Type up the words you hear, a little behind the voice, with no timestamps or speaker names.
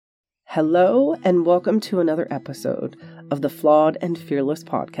Hello, and welcome to another episode of the Flawed and Fearless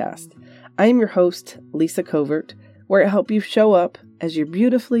podcast. I am your host, Lisa Covert, where I help you show up as your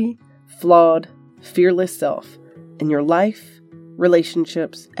beautifully flawed, fearless self in your life,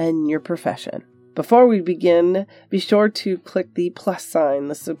 relationships, and your profession. Before we begin, be sure to click the plus sign,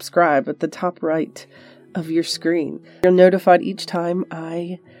 the subscribe at the top right of your screen. You're notified each time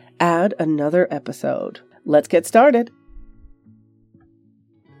I add another episode. Let's get started.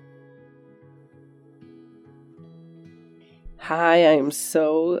 Hi, I am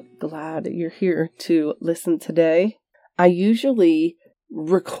so glad that you're here to listen today. I usually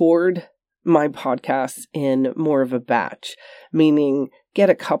record my podcasts in more of a batch, meaning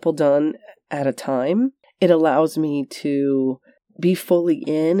get a couple done at a time. It allows me to be fully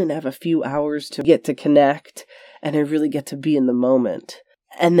in and have a few hours to get to connect, and I really get to be in the moment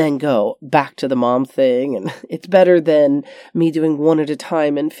and then go back to the mom thing. And it's better than me doing one at a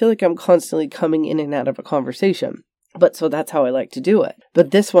time and feel like I'm constantly coming in and out of a conversation. But so that's how I like to do it.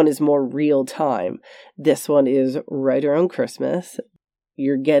 But this one is more real time. This one is right around Christmas.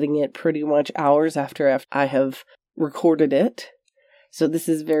 You're getting it pretty much hours after I have recorded it. So this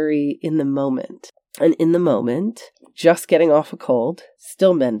is very in the moment. And in the moment, just getting off a cold,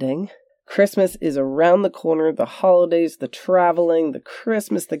 still mending. Christmas is around the corner. The holidays, the traveling, the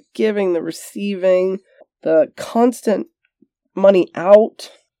Christmas, the giving, the receiving, the constant money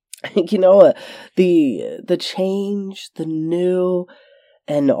out. The change, the new,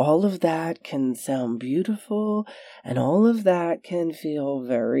 and all of that can sound beautiful, and all of that can feel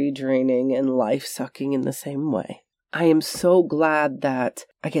very draining and life-sucking in the same way. I am so glad that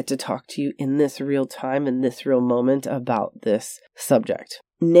I get to talk to you in this real time, in this real moment about this subject.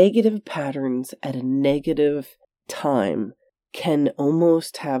 Negative patterns at a negative time can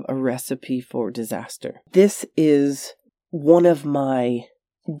almost have a recipe for disaster. This is one of my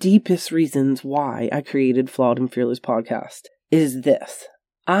deepest reasons why I created Flawed and Fearless podcast is this.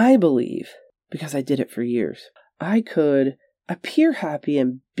 I believe, because I did it for years, I could appear happy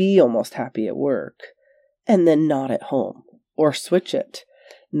and be almost happy at work and then not at home, or switch it.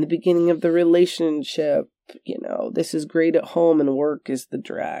 In the beginning of the relationship, this is great at home and work is the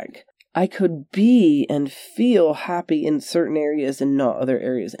drag. I could be and feel happy in certain areas and not other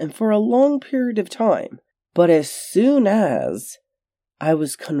areas, and for a long period of time. But as soon as I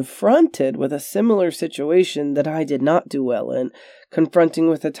was confronted with a similar situation that I did not do well in, confronting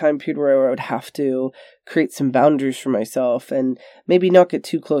with a time period where I would have to create some boundaries for myself and maybe not get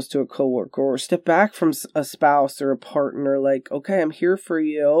too close to a coworker or step back from a spouse or a partner. Like, okay, I'm here for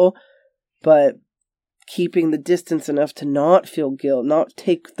you, but keeping the distance enough to not feel guilt, not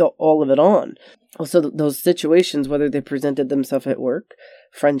take all of it on. Also, those situations, whether they presented themselves at work,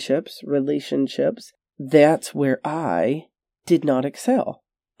 friendships, relationships, that's where I did not excel.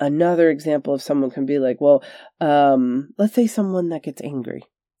 Another example of someone can be like, let's say someone that gets angry.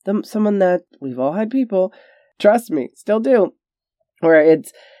 Someone that we've all had people, trust me, still do, where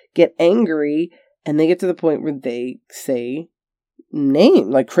it's get angry and they get to the point where they say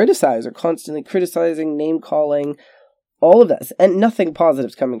criticize or constantly criticizing, name calling, all of that, and nothing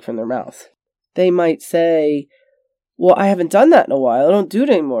positive's coming from their mouth. They might say, well, I haven't done that in a while. I don't do it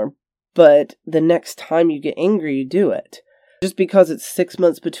anymore. But the next time you get angry, you do it. Just because it's 6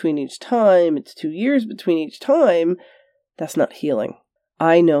 months between each time, it's 2 years between each time, that's not healing.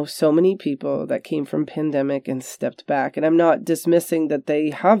 I know so many people that came from pandemic and stepped back, and I'm not dismissing that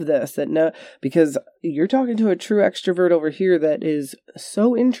they have this, because you're talking to a true extrovert over here that is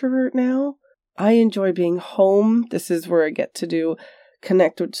so introvert now. I enjoy being home. This is where I get to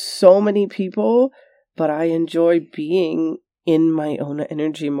connect with so many people, but I enjoy being in my own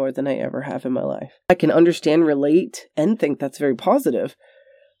energy more than I ever have in my life. I can understand, relate, and think that's very positive,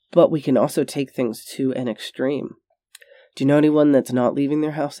 but we can also take things to an extreme. Do you know anyone that's not leaving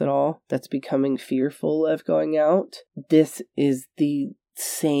their house at all, that's becoming fearful of going out? This is the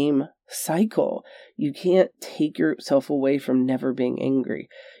same cycle. You can't take yourself away from never being angry.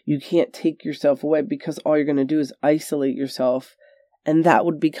 You can't take yourself away because all you're going to do is isolate yourself. And that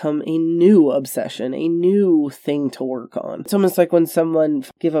would become a new obsession, a new thing to work on. It's almost like when someone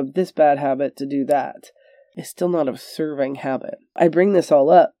give up this bad habit to do that. It's still not a serving habit. I bring this all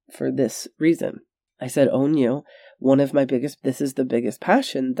up for this reason. I said, own you. This is the biggest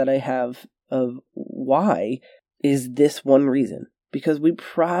passion that I have of why is this one reason. Because we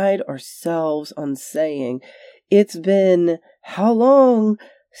pride ourselves on saying, it's been how long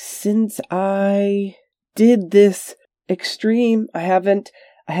since I did this extreme. I haven't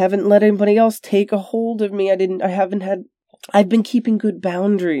let anybody else take a hold of me. I've been keeping good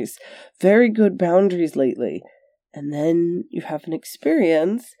boundaries, very good boundaries lately. And then you have an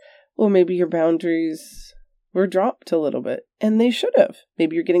experience Or maybe your boundaries were dropped a little bit, and they should have.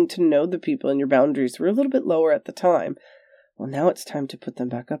 Maybe you're getting to know the people and your boundaries were a little bit lower at the time. Well, now it's time to put them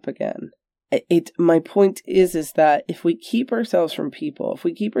back up again. My point is that if we keep ourselves from people, if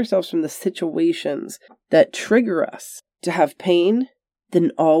we keep ourselves from the situations that trigger us to have pain,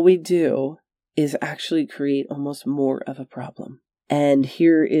 then all we do is actually create almost more of a problem. And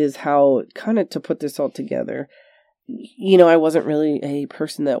here is how, kind of to put this all together. I wasn't really a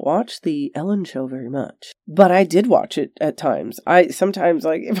person that watched the Ellen show very much, but I did watch it at times. I sometimes,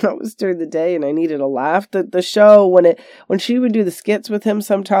 like, if I was during the day and I needed a laugh, the show, when she would do the skits with him,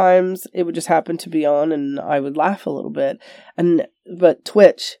 sometimes it would just happen to be on and I would laugh a little bit. But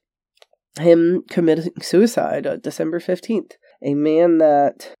Twitch, him committing suicide on December 15th, a man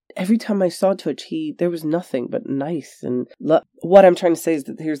that every time I saw Twitch, there was nothing but nice and what I'm trying to say is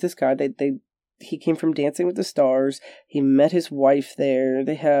that here's this guy, he came from Dancing with the Stars. He met his wife there.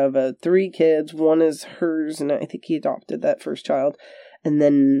 They have 3 kids. One is hers, and I think he adopted that first child. And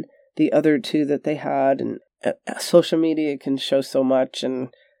then the other 2 that they had. And social media can show so much, and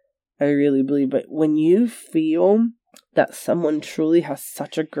I really believe. But when you feel that someone truly has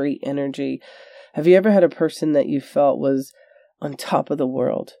such a great energy, have you ever had a person that you felt was on top of the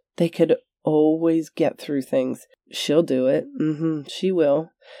world? They could always get through things. She'll do it. She will.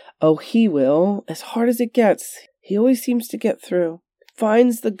 Oh, he will. As hard as it gets, he always seems to get through.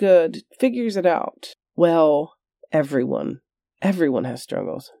 Finds the good. Figures it out. Well, everyone has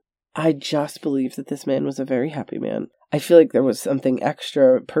struggles. I just believe that this man was a very happy man. I feel like there was something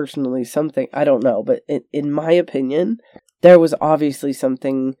extra, personally, I don't know, but in my opinion, there was obviously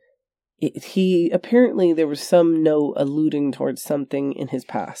something. Apparently there was some note alluding towards something in his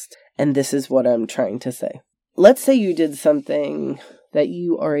past. And this is what I'm trying to say. Let's say you did something that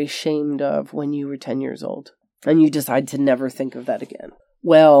you are ashamed of when you were 10 years old, and you decide to never think of that again.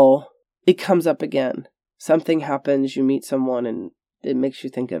 Well, it comes up again. Something happens, you meet someone, and it makes you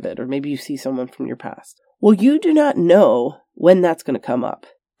think of it, or maybe you see someone from your past. Well, you do not know when that's going to come up.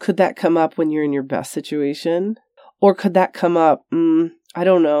 Could that come up when you're in your best situation? Or could that come up,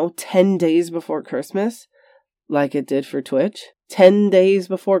 10 days before Christmas, like it did for Twitch? 10 days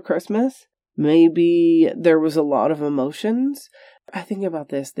before Christmas? Maybe there was a lot of emotions. I think about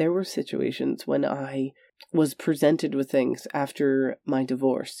this. There were situations when I was presented with things after my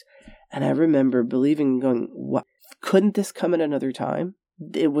divorce. And I remember believing and going, what? Couldn't this come at another time?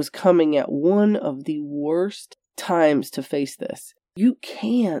 It was coming at one of the worst times to face this. You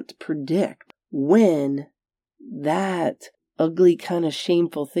can't predict when that ugly kind of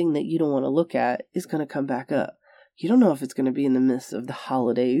shameful thing that you don't want to look at is going to come back up. You don't know if it's going to be in the midst of the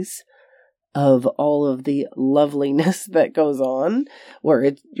holidays, of all of the loveliness that goes on,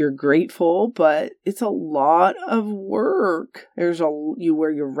 where you're grateful, but it's a lot of work. You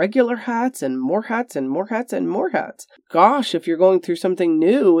wear your regular hats and more hats and more hats and more hats. Gosh, if you're going through something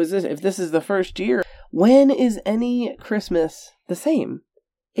new, if this is the first year, when is any Christmas the same?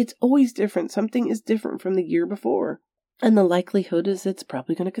 It's always different. Something is different from the year before. And the likelihood is it's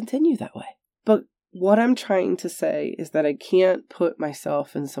probably going to continue that way. But what I'm trying to say is that I can't put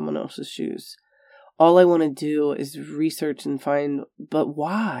myself in someone else's shoes. All I want to do is research and find, but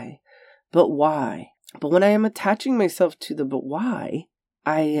why? But why? But when I am attaching myself to the but why,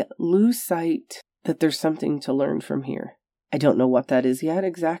 I lose sight that there's something to learn from here. I don't know what that is yet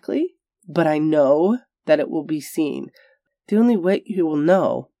exactly, but I know that it will be seen. The only way you will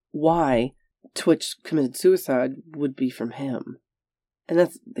know why Twitch committed suicide would be from him. And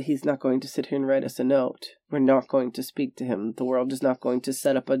he's not going to sit here and write us a note. We're not going to speak to him. The world is not going to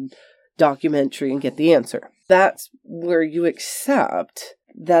set up a documentary and get the answer. That's where you accept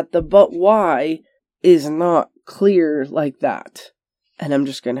that the but why is not clear like that. And I'm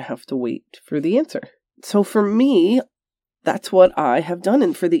just going to have to wait for the answer. So for me, that's what I have done.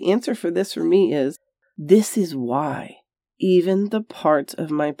 And for the answer for me is, this is why. Even the parts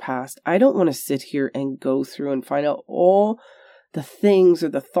of my past, I don't want to sit here and go through and find out all the things or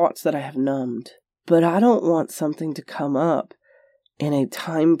the thoughts that I have numbed. But I don't want something to come up in a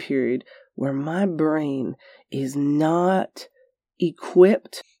time period where my brain is not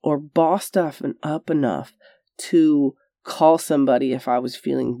equipped or bossed up enough to call somebody if I was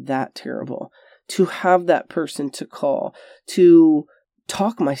feeling that terrible, to have that person to call, to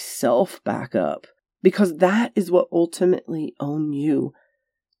talk myself back up, because that is what ultimately Own You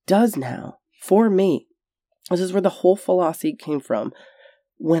does now for me. This is where the whole philosophy came from.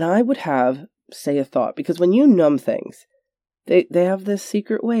 When I would have, say, a thought, because when you numb things, they have this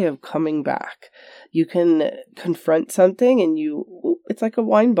secret way of coming back. You can confront something and it's like a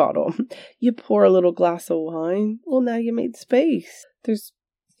wine bottle. You pour a little glass of wine. Well, now you made space. There's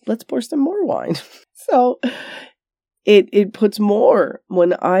let's pour some more wine. So it puts more.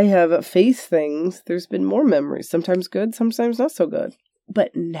 When I have faced things, there's been more memories, sometimes good, sometimes not so good.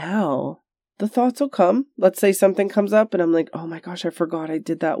 But now the thoughts will come. Let's say something comes up and I'm like, oh my gosh, I forgot I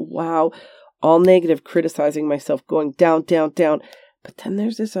did that. Wow. All negative, criticizing myself, going down, down, down. But then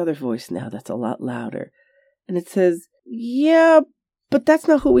there's this other voice now that's a lot louder. And it says, yeah, but that's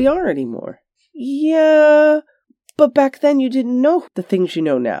not who we are anymore. Yeah, but back then you didn't know the things you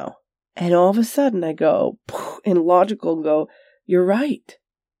know now. And all of a sudden I go, and logical go, you're right.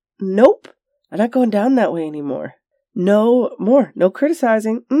 Nope, I'm not going down that way anymore. No more, no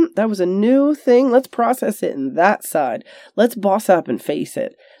criticizing. That was a new thing. Let's process it in that side. Let's boss up and face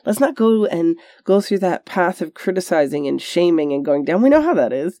it. Let's not go through that path of criticizing and shaming and going down. We know how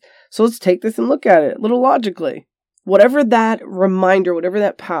that is. So let's take this and look at it a little logically. Whatever that reminder, whatever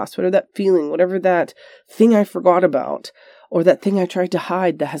that past, whatever that feeling, whatever that thing I forgot about, or that thing I tried to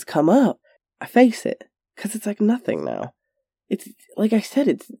hide that has come up, I face it. Because it's like nothing now. It's, like I said,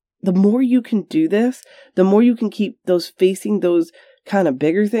 it's the more you can do this, the more you can keep facing those kind of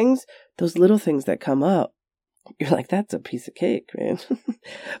bigger things, those little things that come up. You're like, that's a piece of cake, man.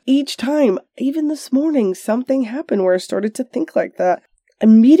 Each time, even this morning, something happened where I started to think like that.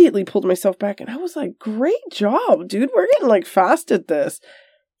 Immediately pulled myself back and I was like, great job, dude. We're getting like fast at this.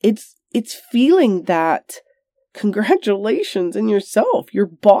 It's feeling that congratulations in yourself. You're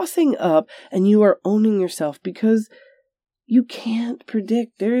bossing up and you are owning yourself because you can't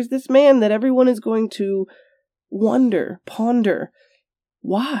predict. There is this man that everyone is going to ponder.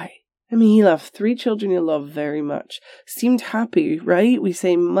 Why? I mean, he left 3 children he loved very much. Seemed happy, right? We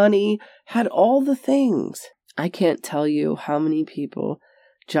say money, had all the things. I can't tell you how many people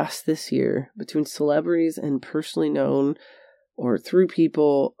just this year, between celebrities and personally known or through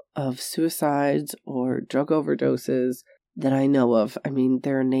people of suicides or drug overdoses that I know of. I mean,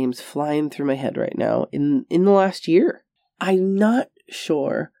 there are names flying through my head right now in the last year. I'm not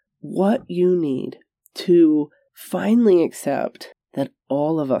sure what you need to finally accept that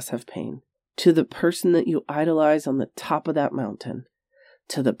all of us have pain. To the person that you idolize on the top of that mountain,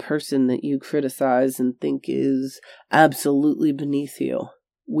 to the person that you criticize and think is absolutely beneath you.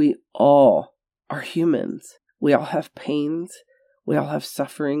 We all are humans. We all have pains. We all have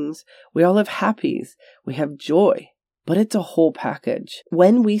sufferings. We all have happies. We have joy. But it's a whole package.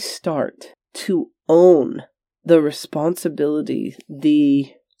 When we start to own the responsibility,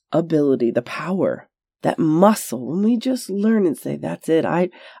 the ability, the power, that muscle, when we just learn and say, that's it, I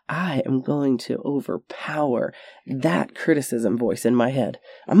am going to overpower that criticism voice in my head.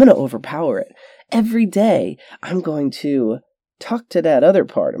 I'm going to overpower it. Every day, I'm going to talk to that other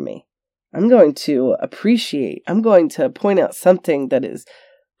part of me. I'm going to appreciate. I'm going to point out something that is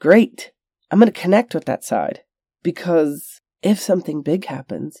great. I'm going to connect with that side. Because if something big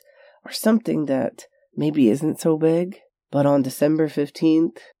happens, or something that maybe isn't so big, but on December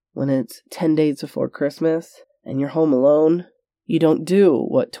 15th, when it's 10 days before Christmas and you're home alone, you don't do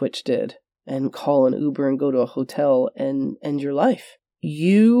what Twitch did and call an Uber and go to a hotel and end your life.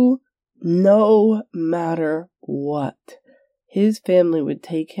 You, no matter what, his family would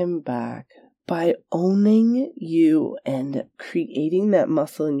take him back by owning you and creating that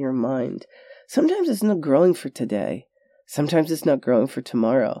muscle in your mind. Sometimes it's not growing for today. Sometimes it's not growing for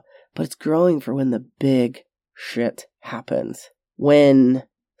tomorrow, but it's growing for when the big shit happens. When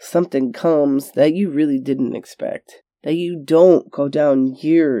something comes that you really didn't expect, that you don't go down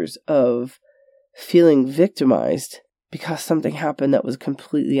years of feeling victimized because something happened that was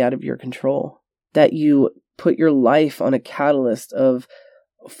completely out of your control, that you put your life on a catalyst of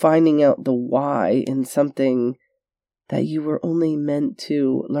finding out the why in something that you were only meant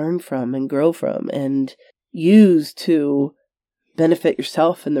to learn from and grow from and use to benefit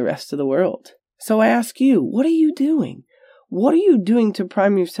yourself and the rest of the world. So I ask you, what are you doing? What are you doing to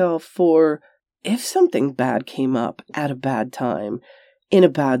prime yourself for if something bad came up at a bad time, in a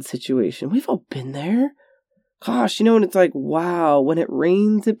bad situation? We've all been there. Gosh, and it's like, wow, when it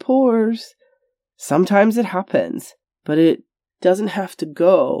rains, it pours. Sometimes it happens, but it doesn't have to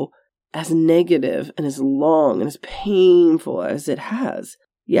go as negative and as long and as painful as it has.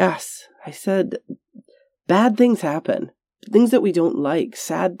 Yes, I said bad things happen. Things that we don't like,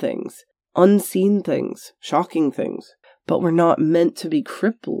 sad things, unseen things, shocking things. But we're not meant to be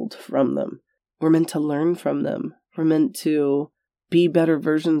crippled from them. We're meant to learn from them. We're meant to be better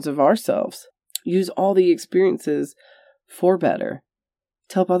versions of ourselves. Use all the experiences for better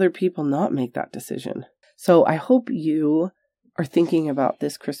to help other people not make that decision. So I hope you are thinking about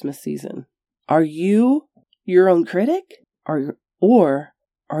this Christmas season. Are you your own critic? Or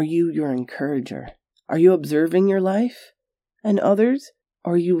are you your encourager? Are you observing your life and others?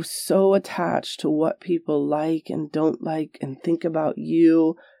 Are you so attached to what people like and don't like and think about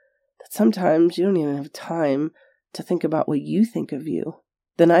you that sometimes you don't even have time to think about what you think of you?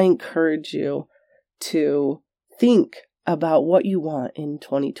 Then I encourage you to think about what you want in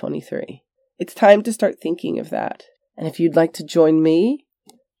 2023. It's time to start thinking of that. And if you'd like to join me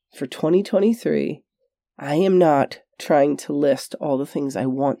for 2023, I am not trying to list all the things I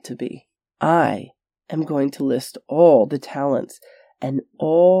want to be. I am going to list all the talents and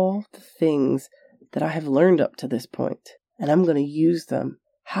all the things that I have learned up to this point, and I'm going to use them.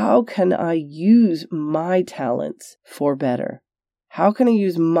 How can I use my talents for better? How can I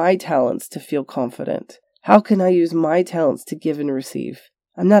use my talents to feel confident? How can I use my talents to give and receive?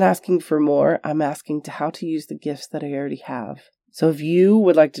 I'm not asking for more. I'm asking to how to use the gifts that I already have. So if you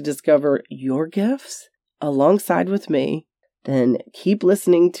would like to discover your gifts alongside with me, then keep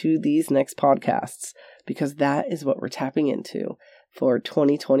listening to these next podcasts, because that is what we're tapping into for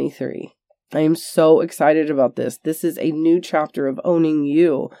 2023. I am so excited about this. This is a new chapter of owning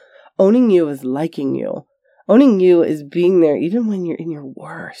you. Owning you is liking you. Owning you is being there even when you're in your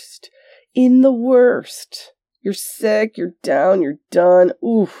worst. In the worst. You're sick, you're down, you're done.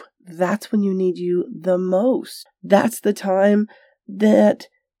 Oof, that's when you need you the most. That's the time that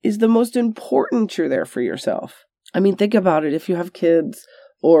is the most important you're there for yourself. I mean, think about it. If you have kids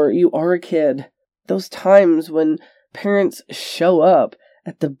or you are a kid, those times when parents show up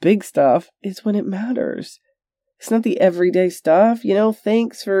at the big stuff is when it matters. It's not the everyday stuff.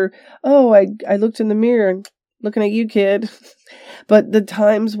 Thanks for, I looked in the mirror, looking at you, kid. But the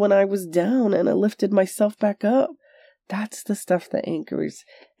times when I was down and I lifted myself back up, that's the stuff that anchors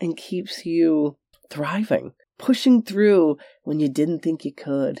and keeps you thriving, pushing through when you didn't think you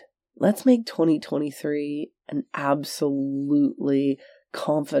could. Let's make 2023 an absolutely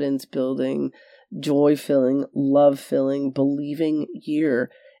confidence-building, joy-filling, love-filling, believing year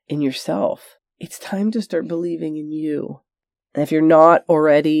in yourself. It's time to start believing in you. And if you're not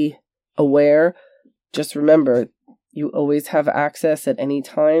already aware, just remember, you always have access at any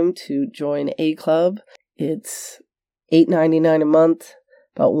time to join A Club. It's $8.99 a month,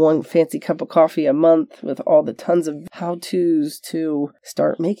 about one fancy cup of coffee a month with all the tons of how-tos to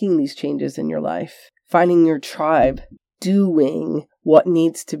start making these changes in your life. Finding your tribe, doing what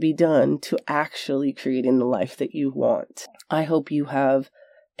needs to be done to actually creating the life that you want. I hope you have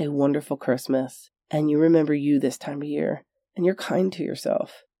a wonderful Christmas and you remember you this time of year and you're kind to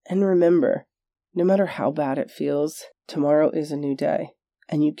yourself. And remember, no matter how bad it feels, tomorrow is a new day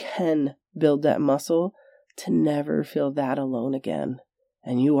and you can build that muscle to never feel that alone again.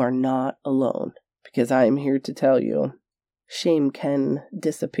 And you are not alone, because I am here to tell you, shame can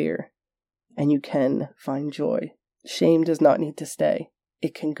disappear and you can find joy. Shame does not need to stay.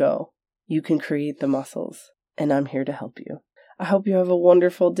 It can go. You can create the muscles, and I'm here to help you. I hope you have a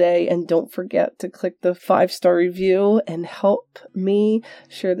wonderful day, and don't forget to click the 5-star review and help me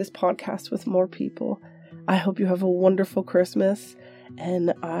share this podcast with more people. I hope you have a wonderful Christmas,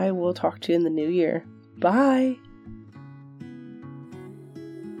 and I will talk to you in the new year. Bye!